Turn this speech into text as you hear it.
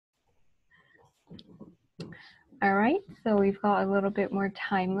All right, so we've got a little bit more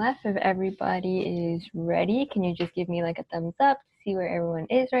time left. If everybody is ready, can you just give me like a thumbs up to see where everyone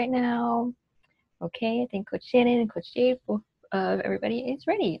is right now? Okay, I think Coach Shannon and Coach Jade, both of everybody is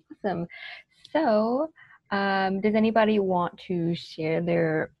ready. Awesome. So, does anybody want to share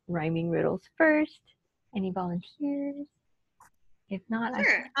their rhyming riddles first? Any volunteers? If not,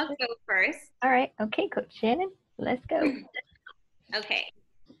 Sure, I'll go first. All right, okay, Coach Shannon, let's go. Okay.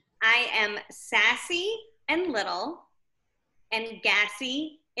 I am sassy and little and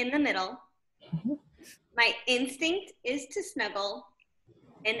gassy in the middle. My instinct is to snuggle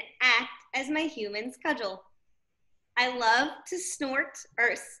and act as my humans cudgel. I love to snort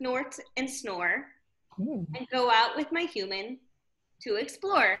and snore and go out with my human to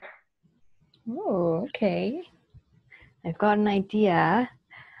explore. Oh, okay. I've got an idea.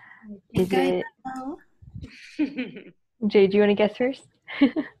 Is it? Jay, do you want to guess first?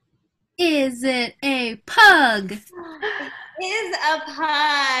 Is it a pug? It is a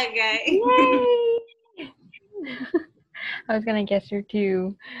pug. Yay! I was gonna guess her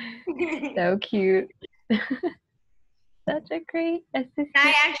too. So cute. Such a great assistant.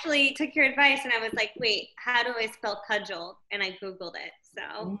 I actually took your advice and I was like, wait, how do I spell cudgel? And I Googled it.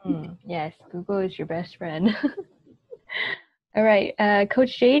 So yes, Google is your best friend. All right,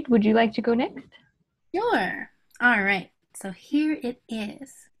 Coach Jade, would you like to go next? Sure. All right, so here it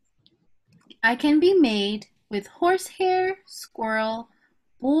is. I can be made with horsehair, squirrel,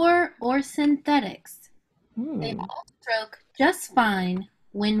 boar, or synthetics. They all stroke just fine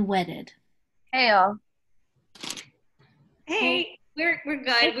when wetted. Hey, y'all. Hey, we're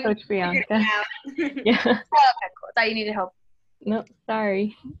good. Hey, Coach Bianca. Yeah. Oh, okay, cool. Thought you needed help. No,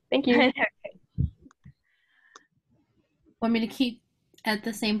 sorry. Thank you. Want me to keep at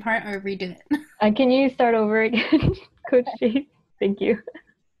the same part or redo it? Can you start over again, Coach Jade? Thank you.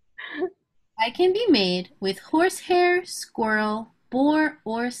 I can be made with horsehair, squirrel, boar,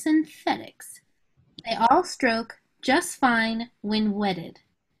 or synthetics. They all stroke just fine when wetted.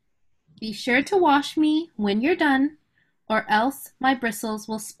 Be sure to wash me when you're done, or else my bristles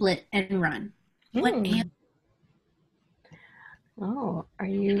will split and run. What am? Oh, are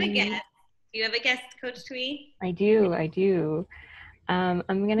you? Do you have a guess, Coach Thuy? I do. I'm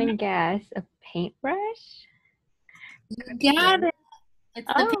gonna guess a paintbrush. You got it. It's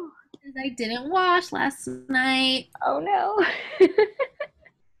the paintbrushes I didn't wash last night. Oh no.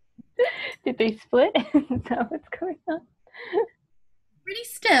 Did they split? Is that what's going on? Pretty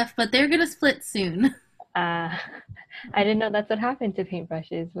stiff, but they're gonna split soon. I didn't know that's what happened to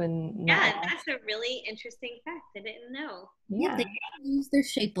paintbrushes when. Yeah, that's a really interesting fact. I didn't know. Yeah, they lose their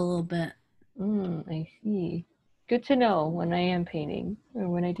shape a little bit. I see. Good to know when I am painting or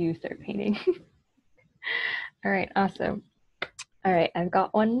when I do start painting. All right, awesome. All right, I've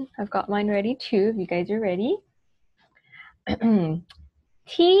got one. I've got mine ready too. If you guys are ready.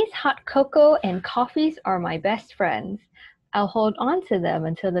 Teas, hot cocoa, and coffees are my best friends. I'll hold on to them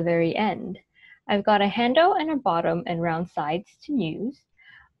until the very end. I've got a handle and a bottom and round sides to use.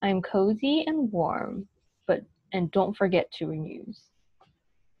 I'm cozy and warm, and don't forget to reuse.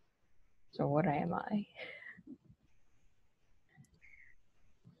 So what am I?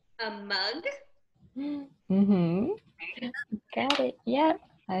 A mug? Got it. Yep.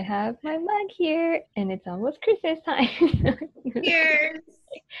 I have my mug here, and it's almost Christmas time. Cheers.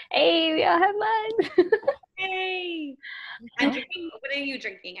 Hey, we all have mugs. Hey. I'm drinking. What are you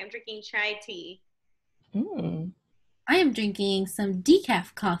drinking? I'm drinking chai tea. I am drinking some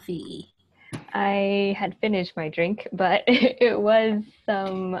decaf coffee. I had finished my drink, but it was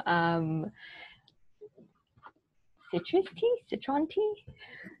some citron tea.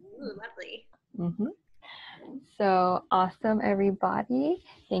 Ooh, lovely. So awesome, everybody.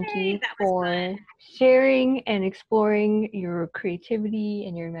 Thank you for sharing and exploring your creativity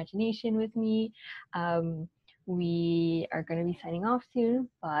and your imagination with me. We are going to be signing off soon,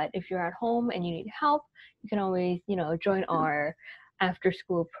 but if you're at home and you need help, you can always, join our after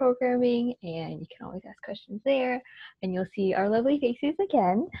school programming, and you can always ask questions there, and you'll see our lovely faces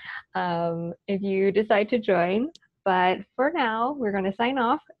again if you decide to join. But for now, we're going to sign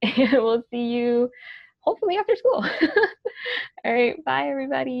off, and we'll see you hopefully after school. All right, bye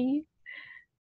everybody.